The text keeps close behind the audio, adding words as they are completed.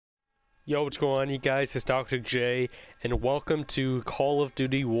Yo, what's going on, you guys? It's Dr. J, and welcome to Call of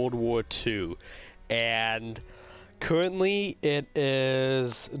Duty World War II. And currently,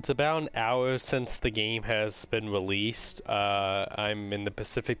 it's about an hour since the game has been released. I'm in the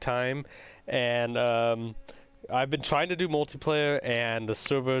Pacific time, and I've been trying to do multiplayer, and the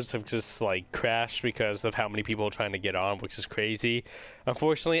servers have just like crashed because of how many people are trying to get on, which is crazy.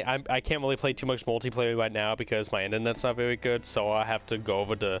 Unfortunately, I can't really play too much multiplayer right now because my internet's not very good, so I have to go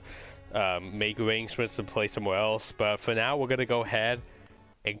over to make arrangements to play somewhere else. But for now, we're gonna go ahead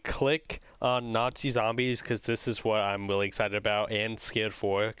and click on Nazi zombies because this is what I'm really excited about and scared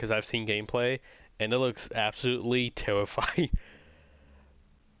for because I've seen gameplay and it looks absolutely terrifying.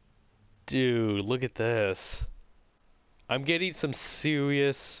 Dude, look at this. I'm getting some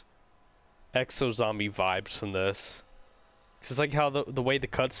serious exo zombie vibes from this. It's just like how the way the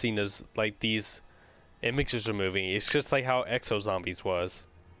cutscene is, like these images are moving. It's just like how exo zombies was.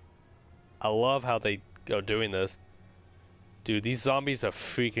 I love how they are doing this. Dude, these zombies are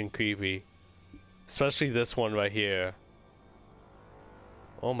freaking creepy. Especially this one right here.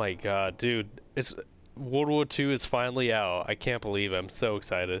 Oh my god, dude. It's World War II is finally out. I can't believe it. I'm so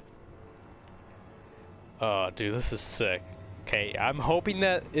excited. Oh, dude, this is sick. Okay, I'm hoping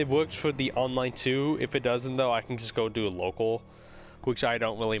that it works for the online too. If it doesn't though, I can just go do a local, which I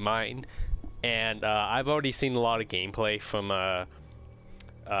don't really mind. And I've already seen a lot of gameplay from a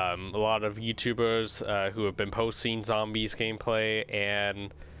lot of YouTubers who have been posting zombies gameplay,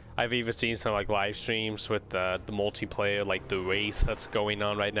 and I've even seen some like live streams with the multiplayer, like the race that's going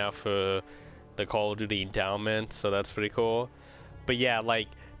on right now for the Call of Duty Endowment, so that's pretty cool. But yeah, like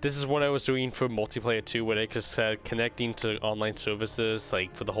this is what I was doing for multiplayer too, when it just said connecting to online services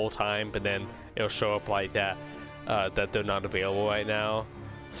like for the whole time, but then it'll show up like that that they're not available right now.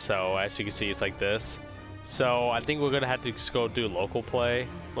 So as you can see, it's like this. So I think we're gonna have to just go do local play,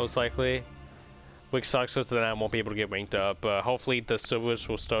 most likely. Which sucks because then I won't be able to get ranked up. But hopefully the servers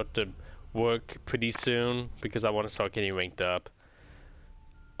will start to work pretty soon because I want to start getting ranked up.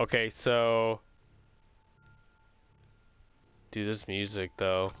 Okay, so... Dude, this music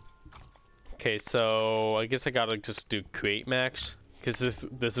though. Okay, so I guess I gotta just do create max because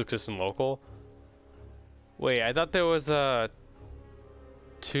this is just in local. Wait, I thought there was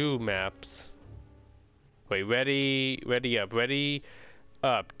two maps. Wait, ready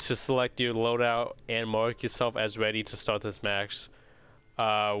up to select your loadout and mark yourself as ready to start this match.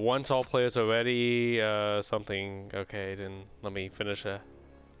 Once all players are ready, something. Okay, then let me finish it.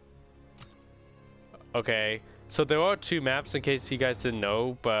 Okay, so there are two maps in case you guys didn't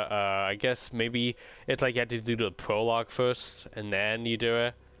know, but I guess maybe it's like you have to do the prologue first and then you do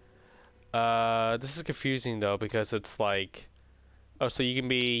it. This is confusing though because it's like, oh, so you can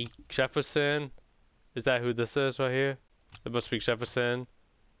be Jefferson. Is that who this is right here? It must be Jefferson.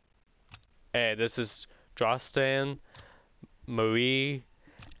 Hey, this is Groesten, Marie,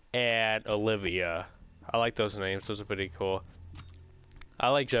 and Olivia. I like those names. Those are pretty cool. I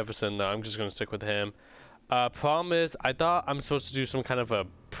like Jefferson though. I'm just gonna stick with him. Problem is, I thought I'm supposed to do some kind of a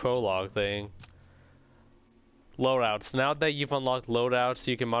prologue thing. Loadouts. Now that you've unlocked loadouts,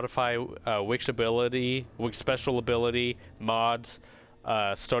 you can modify which special ability, mods,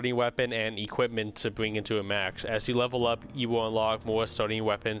 starting weapon and equipment to bring into a max. As you level up, you will unlock more starting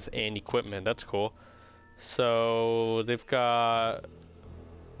weapons and equipment. That's cool. So they've got...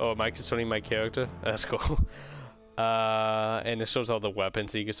 Oh, am I starting my character? That's cool. And it shows all the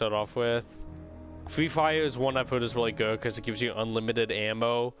weapons that you can start off with. Free fire is one I've heard is really good because it gives you unlimited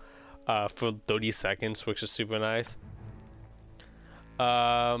ammo for 30 seconds, which is super nice.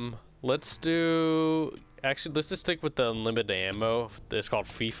 Let's do... Actually, let's just stick with the unlimited ammo. It's called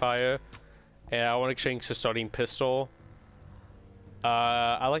Free Fire. And I want to change to starting pistol.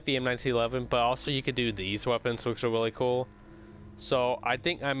 I like the M1911, but also you could do these weapons, which are really cool. So I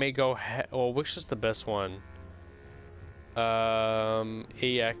think I may go... Well, which is the best one?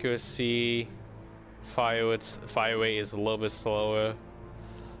 A accuracy. Fire rate is a little bit slower.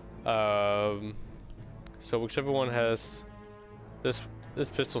 So whichever one has... This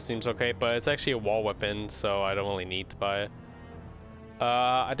pistol seems okay, but it's actually a wall weapon, so I don't really need to buy it.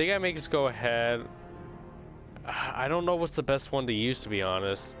 I think I may just go ahead. I don't know what's the best one to use, to be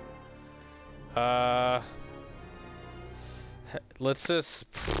honest. Let's just...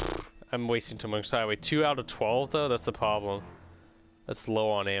 I'm wasting too much time. Wait, 2 out of 12 though? That's the problem. That's low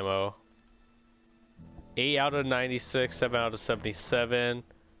on ammo. 8 out of 96, 7 out of 77,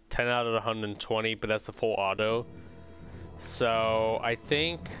 10 out of 120, but that's the full auto. So I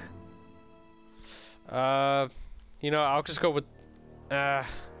think, you know, I'll just go with the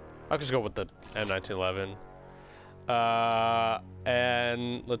M1911.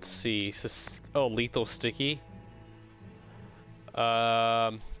 And let's see. Oh, lethal sticky.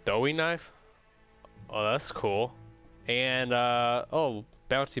 Throwing knife. Oh, that's cool. And oh,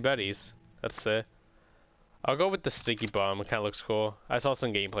 bouncy betties. That's it. I'll go with the sticky bomb. It kind of looks cool. I saw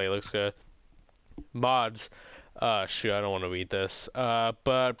some gameplay. It looks good. Mods. Shoot, I don't want to read this.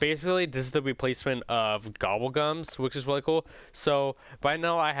 But basically, this is the replacement of Gobblegums, which is really cool. So, right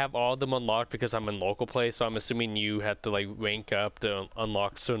now I have all of them unlocked because I'm in local play, so I'm assuming you have to, like, rank up to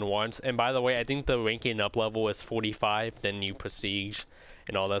unlock certain ones. And by the way, I think the ranking up level is 45, then you prestige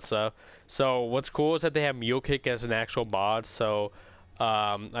and all that stuff. So, what's cool is that they have Mule Kick as an actual mod, so,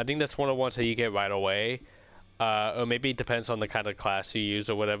 I think that's one of the ones that you get right away. Or maybe it depends on the kind of class you use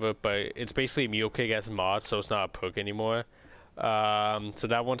or whatever, but it's basically Mule Kick as a mod, so it's not a perk anymore. So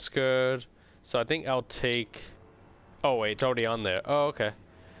that one's good. So I think I'll take... Oh wait, it's already on there. Oh, okay.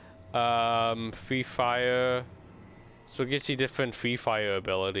 Free Fire. So it gives you different Free Fire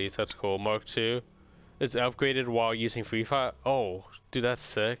abilities. That's cool. Mark II. It's upgraded while using Free Fire. Oh, dude, that's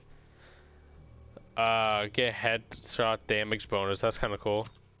sick. Get headshot damage bonus. That's kind of cool.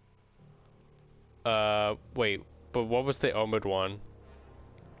 Wait, but what was the armored one?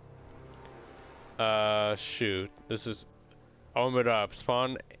 Shoot. This is armored up.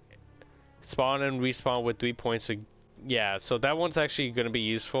 Spawn and respawn with 3 points. Yeah, so that one's actually gonna be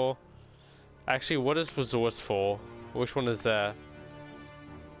useful. Actually, what is resourceful? Which one is that?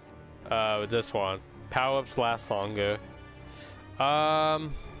 This one. Power-ups last longer.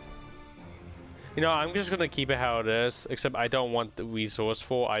 You know, I'm just gonna keep it how it is, except I don't want the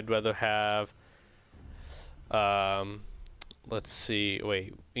resourceful. I'd rather have let's see,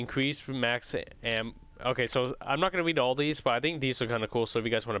 wait, increase max am. Okay, so I'm not gonna read all these, but I think these are kind of cool, so if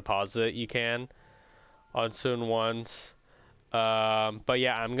you guys want to pause it, you can on certain ones. But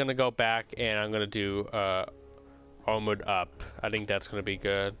yeah, I'm gonna go back and I'm gonna do armored up. I think that's gonna be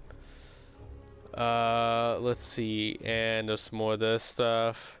good. Let's see, and there's some more of this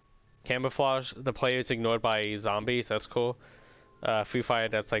stuff. Camouflage, the player is ignored by zombies, that's cool. Free Fire,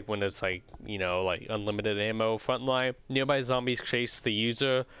 that's like when it's like, you know, like unlimited ammo. Frontline, nearby zombies chase the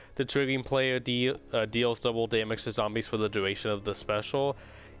user. The triggering player deals double damage to zombies for the duration of the special.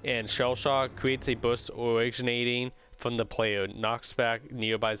 And Shell Shock creates a burst originating from the player, knocks back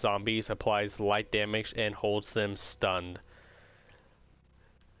nearby zombies, applies light damage, and holds them stunned.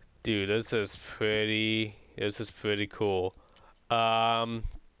 Dude, this is pretty cool. So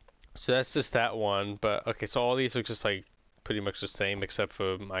that's just that one, but okay, so all these are just like pretty much the same except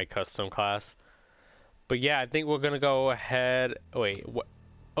for my custom class. But yeah, I think we're gonna go ahead. Wait, what?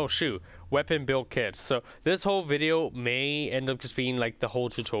 Oh shoot, weapon build kits. So this whole video may end up just being like the whole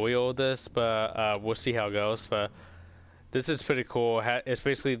tutorial of this, but we'll see how it goes. But this is pretty cool. It's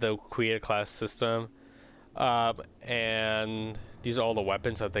basically the create a class system, and these are all the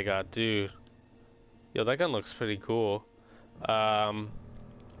weapons that they got. Dude, yo, that gun looks pretty cool.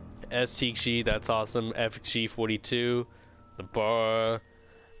 STG, that's awesome. FG42, the bar,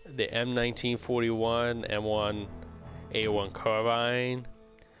 the M1941, M1 A1 carbine,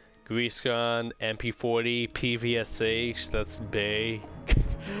 grease gun, MP40, PVSH, that's Bay,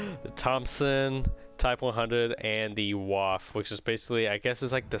 the Thompson, Type 100, and the WAF, which is basically, I guess,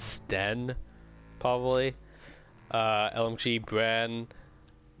 is like the Sten, probably. LMG, Bren.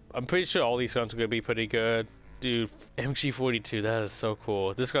 I'm pretty sure all these guns are gonna be pretty good. Dude, MG42, that is so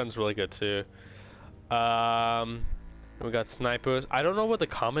cool. This gun's really good too. We got snipers. I don't know what the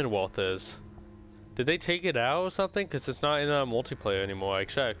Commonwealth is. Did they take it out or something? Because it's not in a multiplayer anymore, I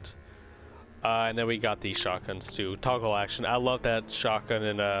checked. And then we got these shotguns too. Toggle action. I love that shotgun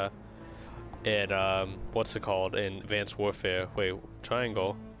in what's it called? In Advanced Warfare. Wait,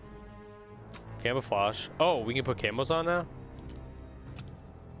 triangle. Camouflage. Oh, we can put camos on now?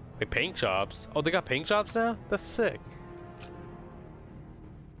 Wait, paint jobs? Oh, they got paint jobs now? That's sick.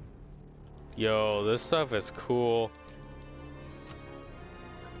 Yo, this stuff is cool.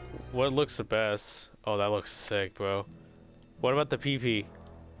 What looks the best? Oh, that looks sick, bro. What about the PP?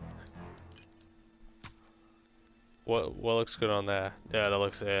 What looks good on that? Yeah, that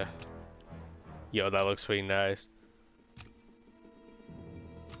looks, yeah. Yo, that looks pretty nice.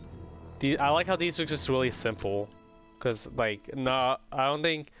 I like how these are just really simple. Cause like, no, I don't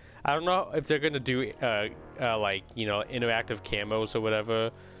know if they're gonna do like, you know, interactive camos or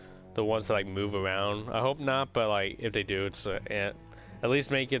whatever, the ones that like move around. I hope not, but like if they do, it's at least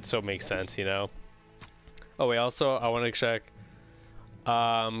make it so it makes sense, you know. Oh wait, also I want to check.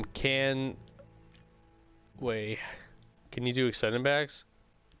 Can you do extended bags?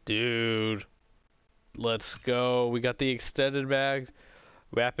 Dude, let's go. We got the extended bag,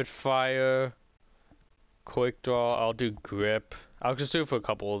 rapid fire. Quick draw, I'll do grip. I'll just do it for a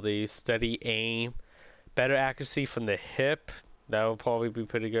couple of these. Steady aim. Better accuracy from the hip. That will probably be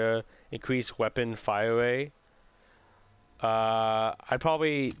pretty good. Increase weapon fire rate. I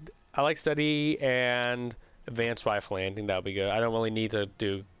like steady and advanced rifle landing. That'll be good. I don't really need to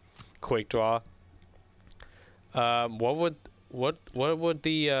do quick draw. What would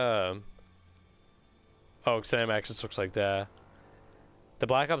the oh, extended max just looks like that. The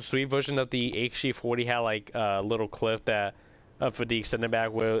Black Ops 3 version of the HG40 had like a little clip that for the extended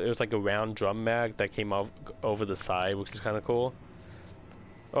mag where it was like a round drum mag that came off over the side, which is kind of cool.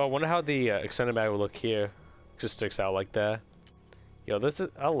 Oh, I wonder how the extended mag will look here. Just sticks out like that. Yo,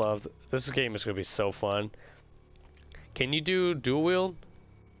 I love this game. Is gonna be so fun. Can you do dual wield?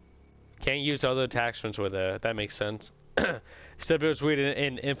 Can't use other attachments with it. That makes sense. Except it was weird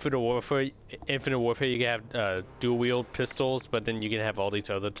in Infinite Warfare. Infinite Warfare, you can have dual wield pistols, but then you can have all these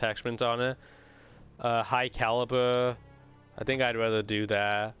other attachments on it. High caliber. I think I'd rather do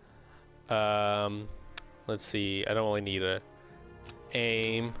that. Let's see. I don't really need a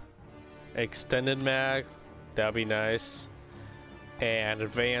aim. Extended mag. That'd be nice. And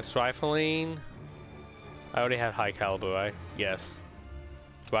advanced rifling. I already have high caliber, right? Yes.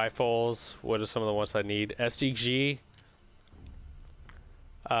 Rifles. What are some of the ones I need? SDG.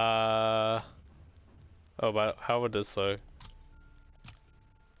 Oh, but how would this look?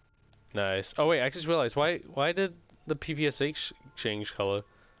 Nice. Oh wait, I just realized why did the PPSH change color?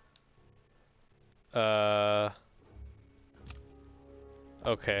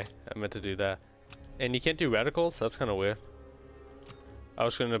 Okay, I meant to do that. And you can't do reticles? That's kind of weird. I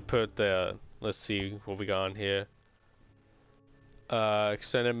was gonna put the, let's see what we got on here.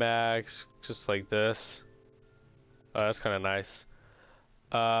 Extended mags, just like this. Oh, that's kind of nice.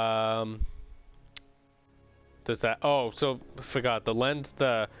 Does that? Oh, so forgot the lens,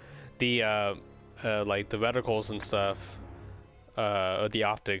 the like the reticles and stuff, or the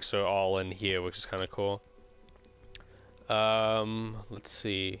optics are all in here, which is kind of cool. Let's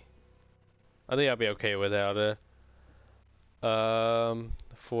see. I think I'll be okay without it.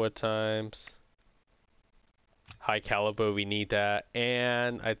 4 times. High caliber, we need that.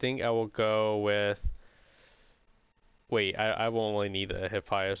 And I think I will go with... Wait, I won't really need a hip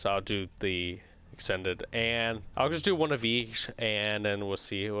fire, so I'll do the extended. And I'll just do one of each, and then we'll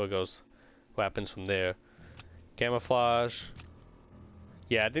see what happens from there. Camouflage.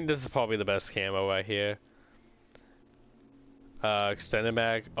 Yeah, I think this is probably the best camo right here. Extended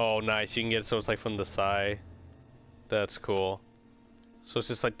mag. Oh, nice. You can get it so it's like from the side. That's cool. So it's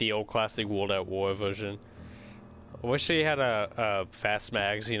just like the old classic World at War version. I wish they had a fast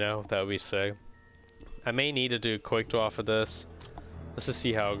mags, you know, that would be sick. I may need to do quick draw for this. Let's just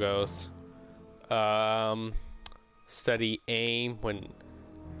see how it goes. Steady aim when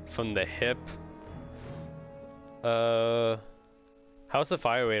from the hip. How's the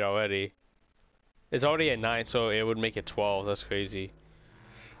fire rate already? It's already at 9, so it would make it 12. That's crazy.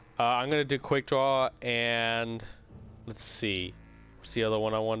 I'm gonna do quick draw and let's see. What's the other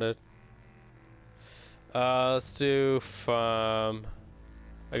one I wanted? Let's do from.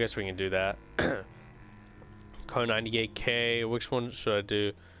 I guess we can do that. Car 98K. Which one should I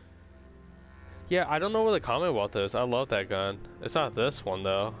do? Yeah, I don't know where the Commonwealth is. I love that gun. It's not this one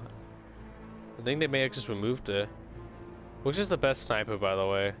though. I think they may have just removed it. Which is the best sniper, by the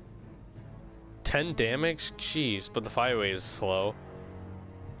way? 10 damage? Jeez, but the fire rate is slow.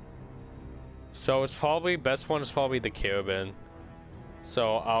 So it's probably, best one is probably the Carabin.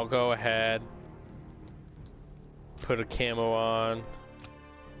 So I'll go ahead, put a camo on.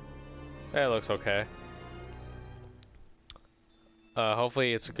 That looks okay.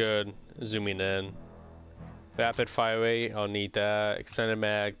 Hopefully it's good zooming in. Rapid fire rate, I'll need that. Extended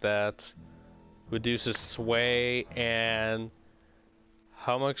mag, that. Reduces sway, and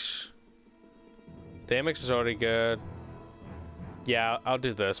how much damage is already good. Yeah, I'll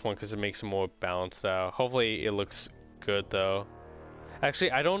do this one because it makes it more balanced out. Hopefully it looks good though.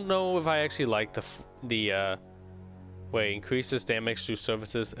 Actually, I don't know if I actually like the wait, increases damage through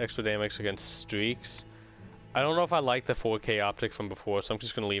surfaces, extra damage against streaks. I don't know if I like the 4K optic from before, so I'm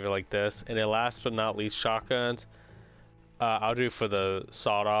just gonna leave it like this. And then last but not least, shotguns. I'll do for the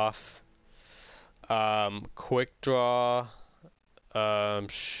sawed off. Quick draw.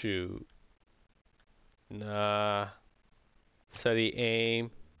 Shoot. Nah. Steady aim.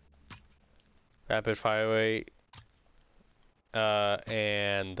 Rapid fire rate.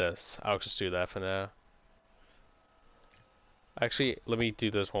 And this. I'll just do that for now. Actually, let me do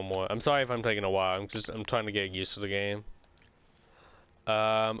this one more. I'm sorry if I'm taking a while. I'm trying to get used to the game.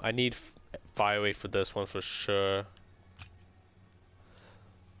 I need fire rate for this one for sure.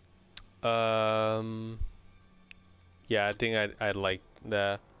 Yeah, I think I'd like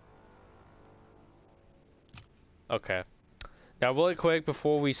that. Okay. Now, really quick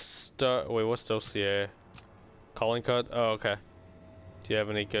before we start. Wait, what's dossier? Calling card? Oh, okay. Do you have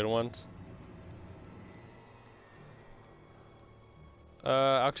any good ones?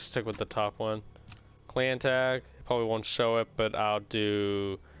 I'll just stick with the top one. Clan tag. Probably won't show it, but I'll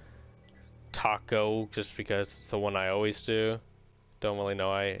do taco just because it's the one I always do. Don't really know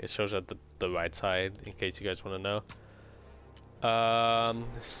why. It shows at the right side in case you guys want to know.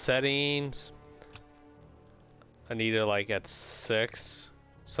 Settings. I need it like at 6.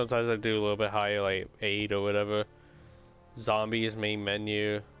 Sometimes I do a little bit higher, like 8 or whatever. Zombies main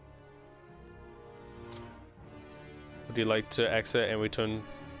menu. Would you like to exit and return?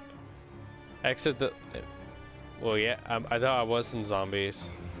 Exit the. Well, yeah, I thought I was in zombies.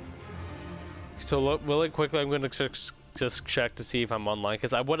 So look really quickly. I'm gonna just check to see if I'm online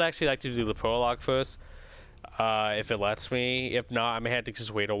because I would actually like to do the prologue first, if it lets me. If not, I may have to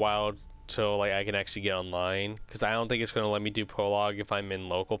just wait a while till like I can actually get online because I don't think it's gonna let me do prologue if I'm in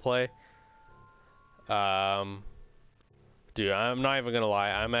local play. Dude, I'm not even gonna lie.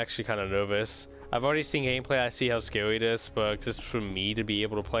 I'm actually kind of nervous. I've already seen gameplay. I see how scary it is, but just for me to be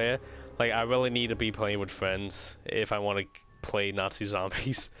able to play it, like I really need to be playing with friends if I want to play Nazi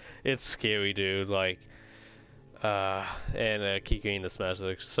zombies. It's scary, dude. Like, and keep getting this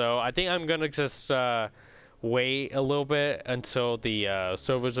message. So I think I'm gonna just wait a little bit until the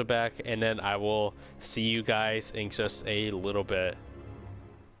servers are back, and then I will see you guys in just a little bit.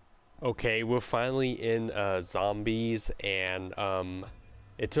 Okay, we're finally in zombies, and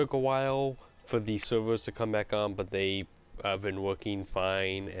it took a while for the servers to come back on, but they have been working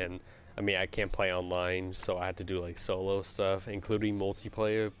fine. And I mean, I can't play online, so I had to do like solo stuff, including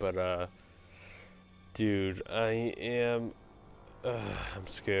multiplayer. But dude, I am I'm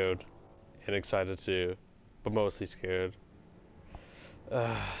scared and excited too, but mostly scared.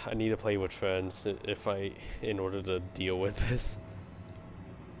 I need to play with friends in order to deal with this.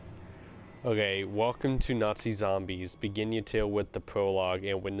 Okay, welcome to Nazi Zombies. Begin your tale with the prologue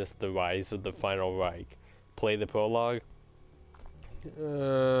and witness the rise of the final Reich. Play the prologue.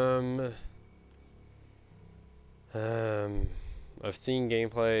 I've seen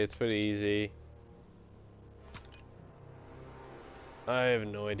gameplay, it's pretty easy. I have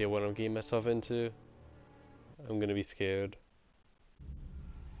no idea what I'm getting myself into. I'm gonna be scared.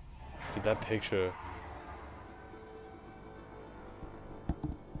 Dude, that picture.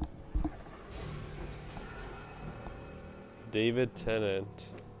 David Tennant.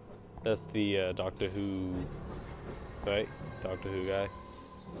 That's the Doctor Who, right? Doctor Who guy,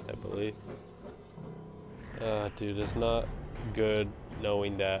 I believe. Dude, it's not good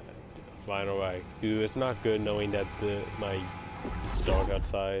knowing that. Final right. Dude, it's not good knowing that it's dark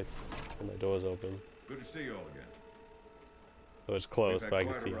outside and my door's open. Good to see you all again. So it's closed, but I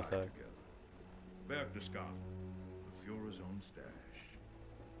can see outside. Back to Scotland, the Fuhrer's own stash.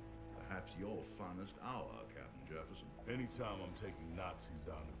 Perhaps your finest hour, Captain Jefferson. Anytime I'm taking Nazis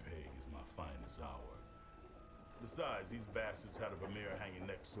down the peg is my finest hour. Besides, these bastards had a Vermeer hanging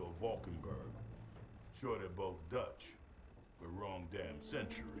next to a Valkenburg. Sure, they're both Dutch, but wrong damn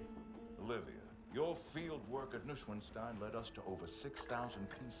century. Olivia, your field work at Neuschwanstein led us to over 6,000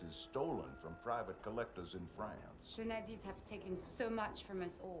 pieces stolen from private collectors in France. The Nazis have taken so much from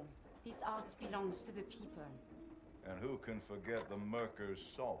us all. This art belongs to the people. And who can forget the Merker's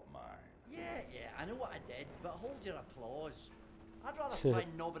salt mine? Yeah, I know what I did, but hold your applause. I'd rather try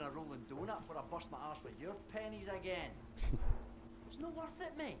knobbing a rolling donut before I bust my arse with your pennies again. It's not worth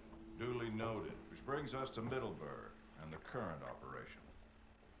it, mate. Duly noted. Which brings us to Middleburg and the current operation.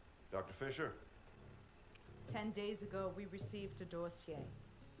 Dr. Fisher? 10 days ago, we received a dossier.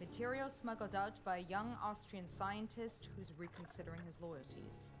 Material smuggled out by a young Austrian scientist who's reconsidering his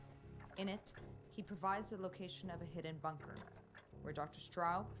loyalties. In it, he provides the location of a hidden bunker, where Dr.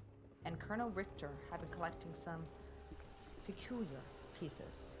 Straub and Colonel Richter have been collecting some peculiar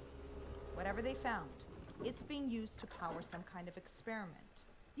pieces. Whatever they found, it's being used to power some kind of experiment.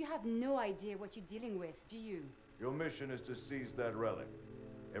 You have no idea what you're dealing with, do you? Your mission is to seize that relic.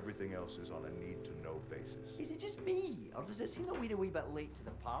 Everything else is on a need-to-know basis. Is it just me, or does it seem that we're a wee bit late to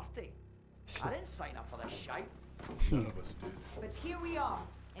the party? I didn't sign up for this shite. None of us did. But here we are,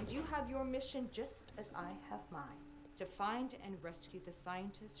 and you have your mission just as I have mine. To find and rescue the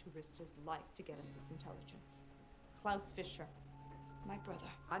scientist who risked his life to get us this intelligence. Klaus Fischer, my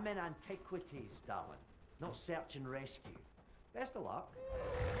brother. I'm in antiquities, darling, not search and rescue. Best of luck.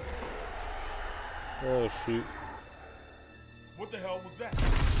 Oh shoot. What the hell was that?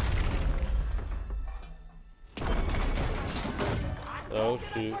 Oh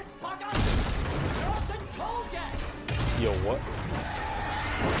shoot. Told you! Yo, what?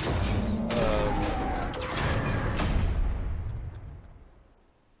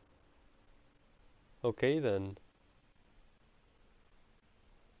 Okay then.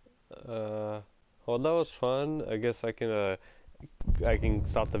 Well, that was fun. I guess I can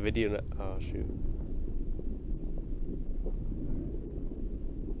stop the video now. Oh shoot.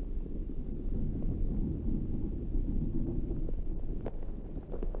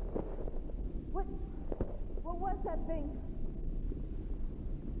 What was that thing?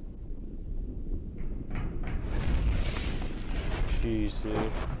 Jeez,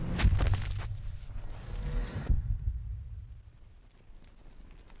 dude.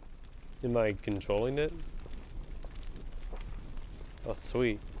 Am I controlling it? Oh,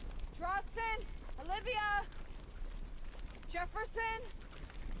 sweet. Groesten, Olivia, Jefferson.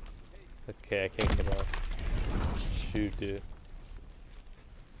 Okay, I can't get off. Shoot, dude.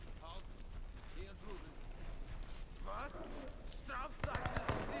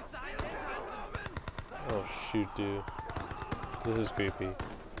 Oh, shoot, dude. This is creepy.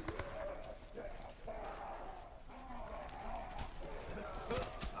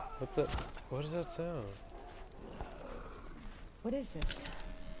 What is that sound? What is this?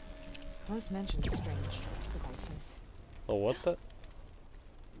 Close mentioned strange devices. Oh, what the?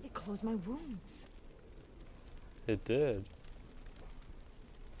 It closed my wounds. It did.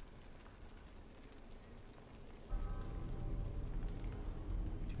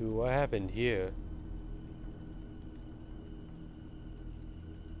 Dude, what happened here?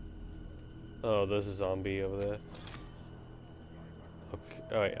 Oh, there's a zombie over there. Okay,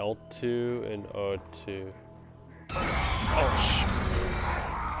 alright, L2 and O2. Oh,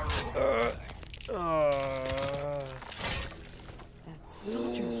 That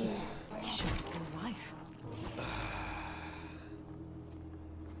soldier, he should be alive.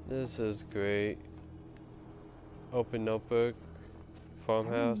 This is great. Open notebook.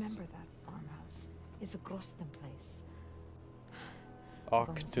 Farmhouse. I remember that farmhouse. It's a Groesten place.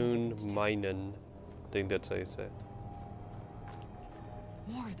 Octoon Minen. I think that's how you say it.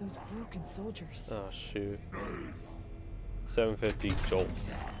 More of those broken soldiers. Oh shoot. 750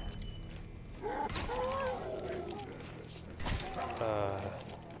 jolts.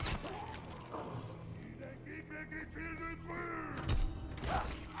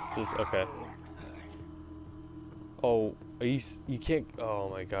 Okay. Oh, you can't. Oh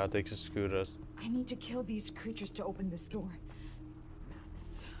my god, they just screwed us. I need to kill these creatures to open this door.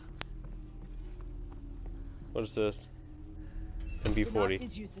 Madness. What is this? The MB40.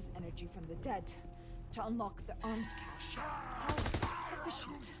 Nazis use this energy from the dead to unlock the arms cache. How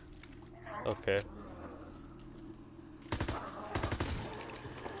efficient. Okay.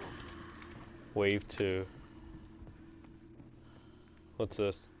 Wave 2. What's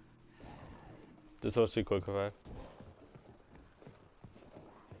this? This was too quick, right?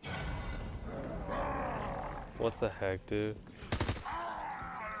 What the heck, dude?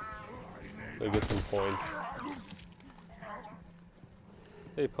 Let me get some points.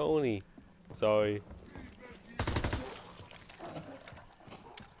 Hey, pony. Sorry.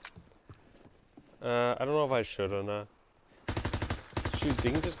 I don't know if I should or not. Shoot, they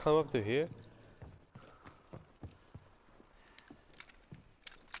can just climb up through here?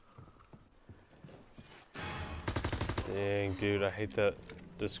 Dang, dude, I hate the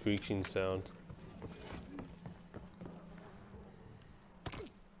screeching sound.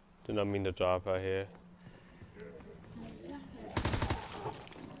 Did not mean to drop out here.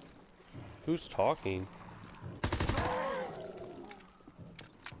 Who's talking?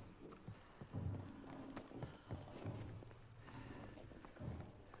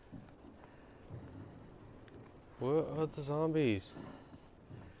 Where are the zombies?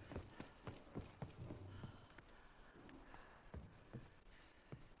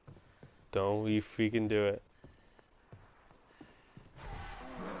 Don't we freaking do it.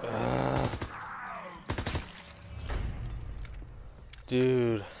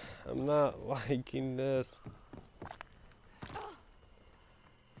 Dude, I'm not liking this.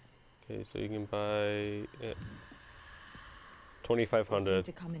 Okay, so you can buy it. 2,500. They seem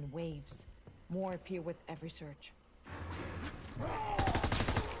to come in waves. More appear with every search.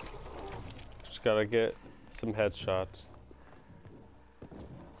 Just gotta get some headshots.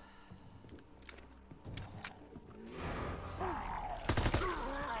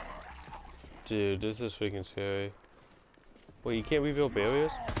 Dude, this is freaking scary. Wait, you can't rebuild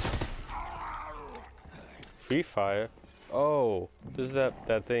barriers? Free fire? Oh, this is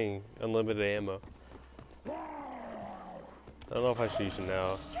that thing. Unlimited ammo. I don't know if I should use it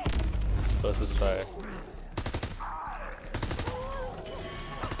now. So let's just try it.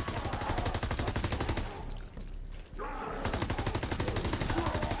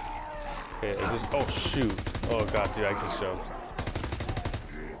 Okay, I just, oh shoot. Oh god, dude, I just jumped.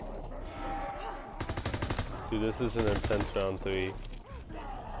 Dude, this is an intense round 3.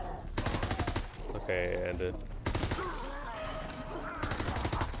 Okay, it ended.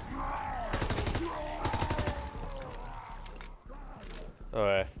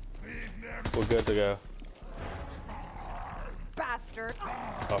 Alright. We're good to go. Bastard.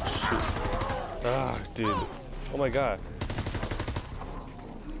 Oh shoot. Ah, dude. Oh my god.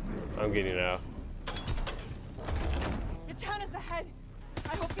 I'm getting out. Your turn is ahead.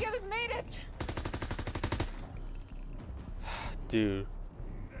 I hope the others made it. Dude.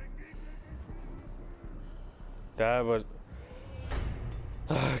 That was...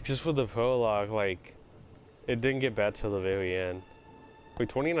 just for the prologue, like... It didn't get bad till the very end. Wait,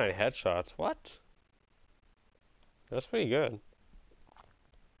 29 headshots? What? That's pretty good.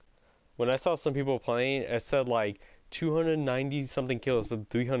 When I saw some people playing, it said like 290 something kills with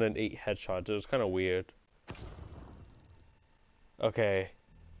 308 headshots. It was kind of weird. Okay.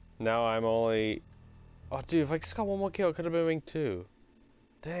 Now I'm only... Oh dude, if I just got one more kill, it could have been rank 2.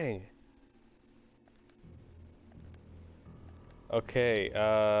 Dang. Okay,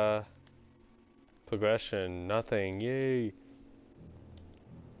 progression, nothing, yay.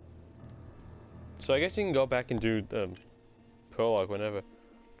 So I guess you can go back and do the prologue whenever.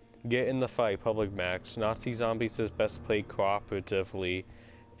 Get in the fight, public max. Nazi zombies is best played cooperatively.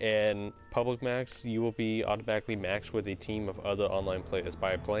 And public max, you will be automatically matched with a team of other online players.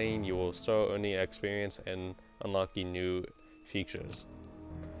 By playing, you will start earning experience and unlocking new features.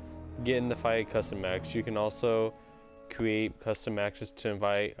 Get in the fight, custom max. You can also create custom matches to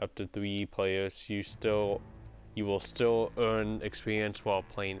invite up to 3 players. You will still earn experience while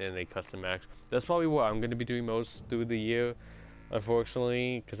playing in a custom match. That's probably what I'm going to be doing most through the year,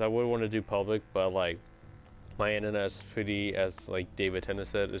 unfortunately, because I would want to do public, but like my internet's pretty, as like David Tennant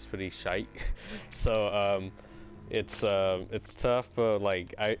said, is pretty shite. So it's tough, but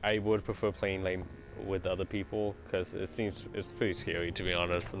like I would prefer playing like with other people, because it's pretty scary, to be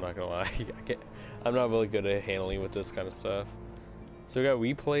honest. I'm not gonna lie. I'm not really good at handling with this kind of stuff. So we got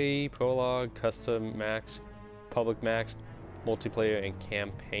replay, prologue, custom match, public match, multiplayer, and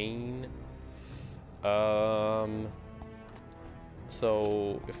campaign. So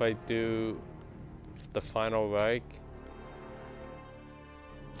if I do the final Reich,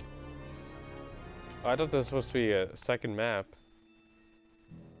 I thought there was supposed to be a second map.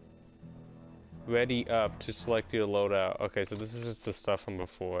 Ready up to select your loadout. Okay, so this is just the stuff from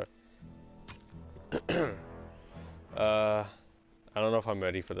before. I don't know if I'm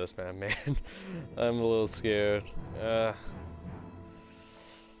ready for this map, man. I'm a little scared. What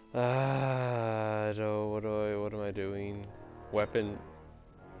am I doing? Weapon.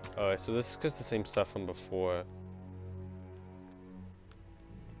 Alright, so this is just the same stuff from before.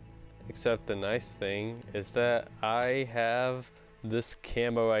 Except the nice thing is that I have this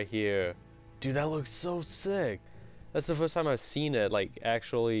camo right here. Dude, that looks so sick. That's the first time I've seen it, like,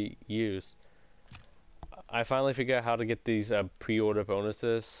 actually used. I finally figured out how to get these pre-order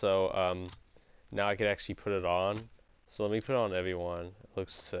bonuses, so now I can actually put it on. So let me put it on everyone. It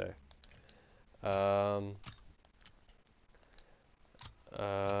looks sick. And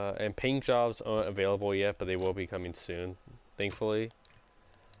paint jobs aren't available yet, but they will be coming soon, thankfully.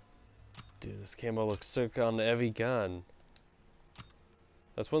 Dude, this camo looks sick on every gun.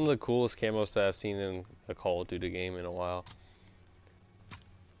 That's one of the coolest camos that I've seen in a Call of Duty game in a while.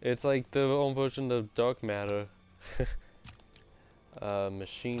 It's like the own version of Dark Matter.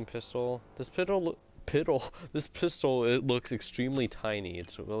 Machine pistol. This pistol, it looks extremely tiny.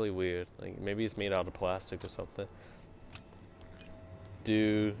 It's really weird. Like maybe it's made out of plastic or something.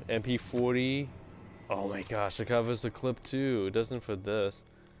 Dude, MP40. Oh my gosh, it covers the clip too. It doesn't for this.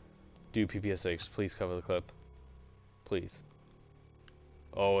 Dude, PPSX, please cover the clip. Please.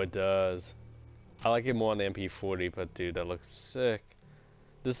 Oh, it does. I like it more on the MP40, but dude, that looks sick.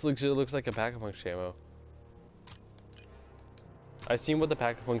 This looks like a Pack-a-Punch ammo. I've seen what the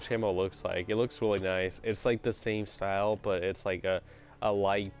Pack-a-Punch ammo looks like. It looks really nice. It's like the same style, but it's like a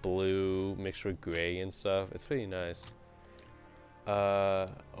light blue mixed with gray and stuff. It's pretty nice.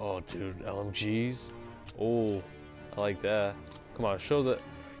 Oh dude, LMGs. Oh, I like that. Come on, show the...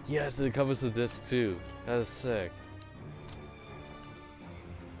 Yes, it covers the disc too. That is sick.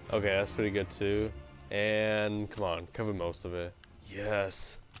 Okay, that's pretty good too. And come on, cover most of it.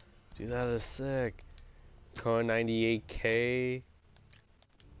 Yes. Dude, that is sick. Car 98K.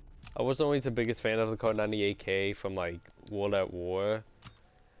 I wasn't always the biggest fan of the Car 98K from like World at War.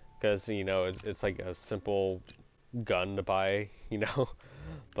 Because, you know, it's like a simple gun to buy, you know.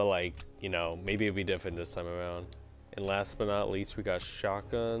 But like, you know, maybe it'll be different this time around. And last but not least, we got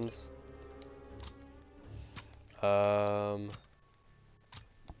shotguns.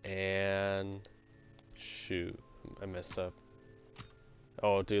 And shoot, I messed up.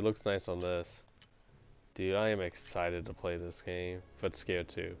 Oh, dude, looks nice on this. Dude, I am excited to play this game, but scared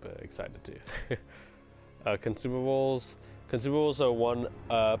too, but excited too. Consumables. Consumables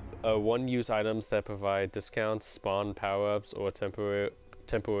are one-use items that provide discounts, spawn power-ups, or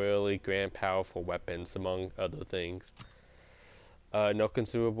temporarily grant powerful weapons, among other things. No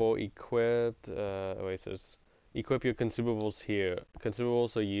consumable equipped. Wait, says equip your consumables here.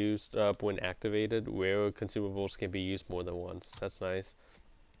 Consumables are used up when activated. Rare consumables can be used more than once. That's nice.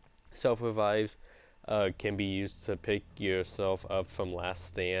 Self-revives can be used to pick yourself up from last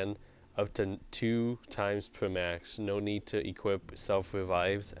stand up to 2 times per max. No need to equip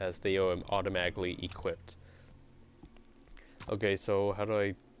self-revives as they are automatically equipped. Okay, so how do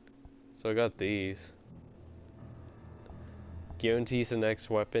I... So I got these. Guarantees the next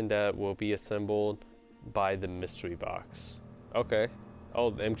weapon that will be assembled by the mystery box. Okay. Oh,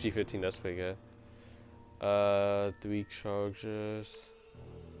 the MG15, that's pretty good. 3 charges.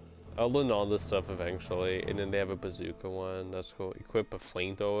 I'll learn all this stuff eventually, and then they have a bazooka one, that's cool. Equip a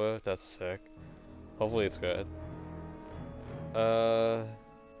flamethrower, that's sick. Hopefully it's good.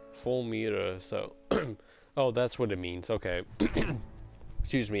 Full meter, so... oh, that's what it means, okay.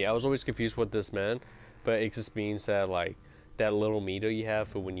 Excuse me, I was always confused what this meant, but it just means that, like, that little meter you have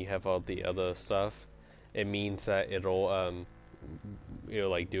for when you have all the other stuff, it means that it'll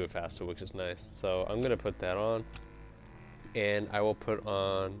like, do it faster, which is nice. So, I'm gonna put that on, and I will put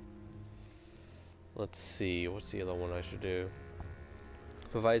on... Let's see, what's the other one I should do?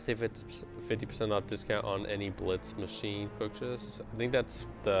 Provides a 50% off discount on any Blitz machine purchase. I think that's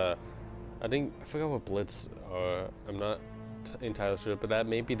the... I forgot what Blitz are. I'm not entirely sure, but that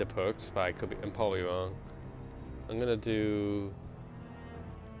may be the perks, but I'm probably wrong. I'm gonna do...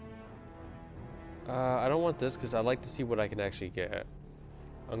 I don't want this because I like to see what I can actually get.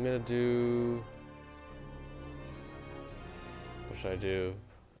 I'm gonna do... What should I do?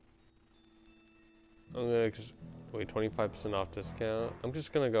 I'm gonna just wait, 25% off discount. I'm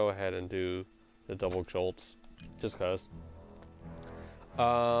just gonna go ahead and do the double jolts, just cause.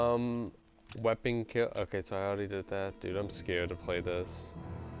 Weapon kill. Okay, so I already did that, dude. I'm scared to play this.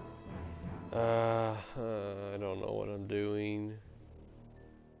 I don't know what I'm doing.